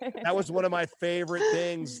was one of my favorite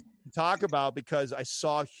things to talk about because I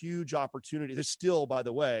saw huge opportunity. There's still, by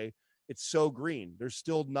the way, it's so green. There's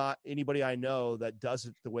still not anybody I know that does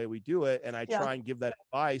it the way we do it. And I try and give that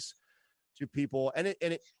advice to people. And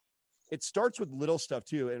it starts with little stuff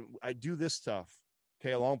too. And I do this stuff.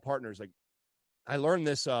 Okay. Along partners. Like I learned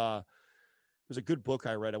this, there's a good book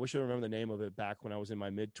I read. I wish I remember the name of it back when I was in my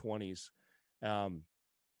mid-20s.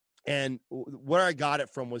 And where I got it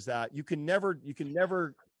from was that you can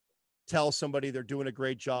never tell somebody they're doing a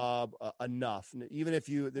great job enough. And even if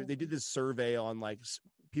they did this survey on like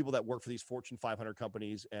people that work for these Fortune 500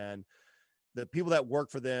 companies, and the people that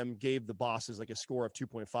work for them gave the bosses like a score of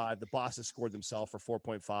 2.5. The bosses scored themselves for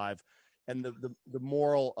 4.5. And the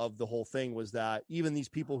moral of the whole thing was that even these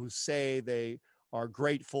people who say they are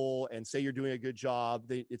grateful and say you're doing a good job,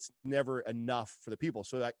 it's never enough for the people.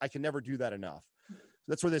 So I can never do that enough. So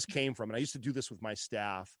that's where this came from. And I used to do this with my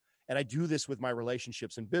staff, and I do this with my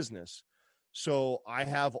relationships in business. So I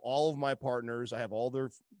have all of my partners. I have all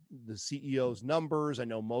the CEO's numbers. I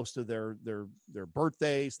know most of their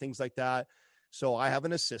birthdays, things like that. So I have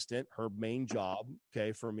an assistant. Her main job,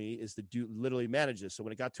 okay, for me is to literally manage this. So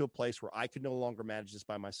when it got to a place where I could no longer manage this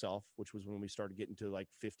by myself, which was when we started getting to like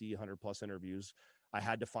 50, 100 plus interviews, I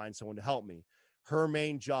had to find someone to help me. Her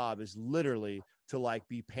main job is literally to like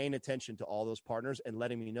be paying attention to all those partners and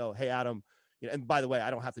letting me know, hey, Adam, and by the way,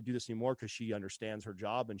 I don't have to do this anymore because she understands her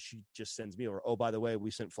job and she just sends me over. Oh, by the way,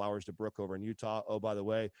 we sent flowers to Brooke over in Utah. Oh, by the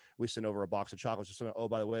way, we sent over a box of chocolates. Oh,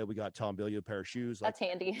 by the way, we got Tom Billy a pair of shoes. That's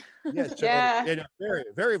handy. Yeah. Very,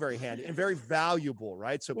 very, very handy and very valuable,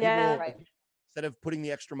 right? So people, instead of putting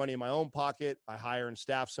the extra money in my own pocket, I hire and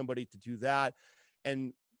staff somebody to do that.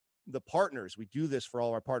 And the partners, we do this for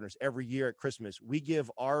all our partners every year at Christmas. We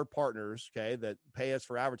give our partners, okay, that pay us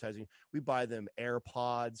for advertising, we buy them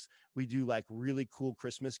AirPods. We do like really cool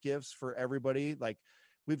Christmas gifts for everybody. Like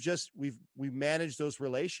we've managed those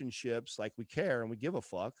relationships. Like we care and we give a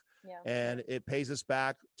fuck, and it pays us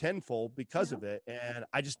back tenfold because of it. And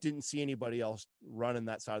I just didn't see anybody else running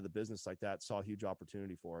that side of the business like that. Saw a huge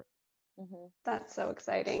opportunity for it. Mm-hmm. That's so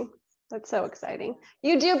exciting. That's so exciting.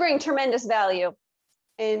 You do bring tremendous value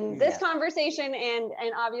in this conversation and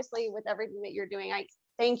obviously with everything that you're doing. I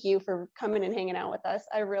thank you for coming and hanging out with us.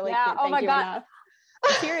 I really can't thank you enough.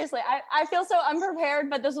 Seriously, I feel so unprepared,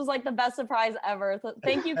 but this was like the best surprise ever. So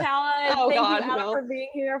thank you, Calla. Thank you, Adam, for being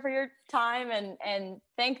here, for your time, and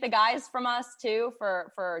thank the guys from us too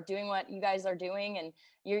for doing what you guys are doing, and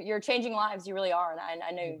you're changing lives. You really are, and I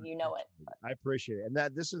know you know it. I appreciate it,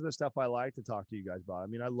 and this is the stuff I like to talk to you guys about. I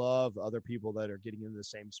mean, I love other people that are getting into the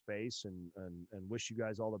same space, and wish you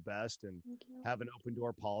guys all the best, and have an open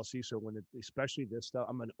door policy. So especially this stuff,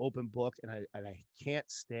 I'm an open book, and I can't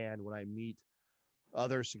stand when I meet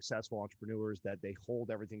other successful entrepreneurs that they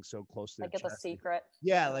hold everything so close to their chest. Like it's a secret.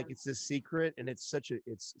 Yeah, like it's a secret, and it's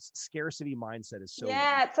scarcity mindset is so.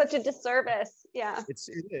 Yeah, it's such a disservice. Yeah,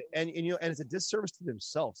 and it's a disservice to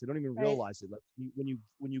themselves. They don't even realize it. Like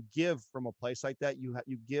when you give from a place like that, you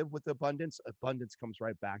give with abundance. Abundance comes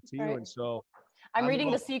right back to you, and so. I'm reading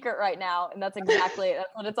The Secret right now, and that's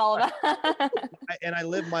what it's all about. And I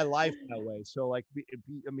live my life that way. So like,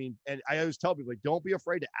 and I always tell people, like, don't be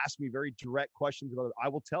afraid to ask me very direct questions about it. I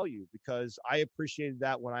will tell you, because I appreciated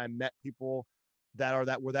that when I met people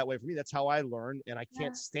that were that way for me. That's how I learned. And I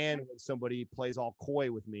can't stand when somebody plays all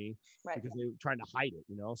coy with me because they're trying to hide it,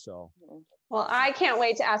 so. Well, I can't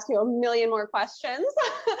wait to ask you a million more questions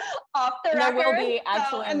off the record. There will be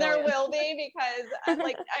actually, there will be, because I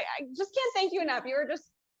just can't thank you enough. You were just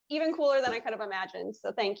even cooler than I could have imagined.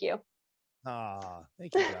 So thank you.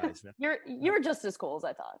 Thank you guys. You were just as cool as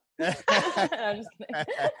I thought. I'm just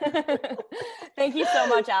kidding. Thank you so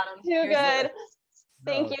much, Adam. Too good.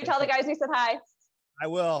 Thank you. Tell the guys we said hi. I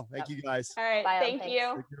will. Thank you guys. All right. Bye, thank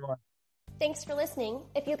you. Thanks for listening.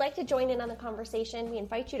 If you'd like to join in on the conversation, we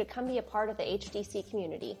invite you to come be a part of the HTC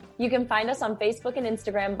community. You can find us on Facebook and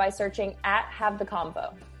Instagram by searching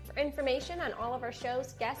 @HaveTheConvo. For information on all of our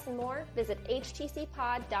shows, guests, and more, visit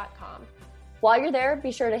htcpod.com. While you're there,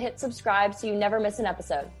 be sure to hit subscribe so you never miss an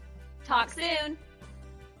episode. Talk soon.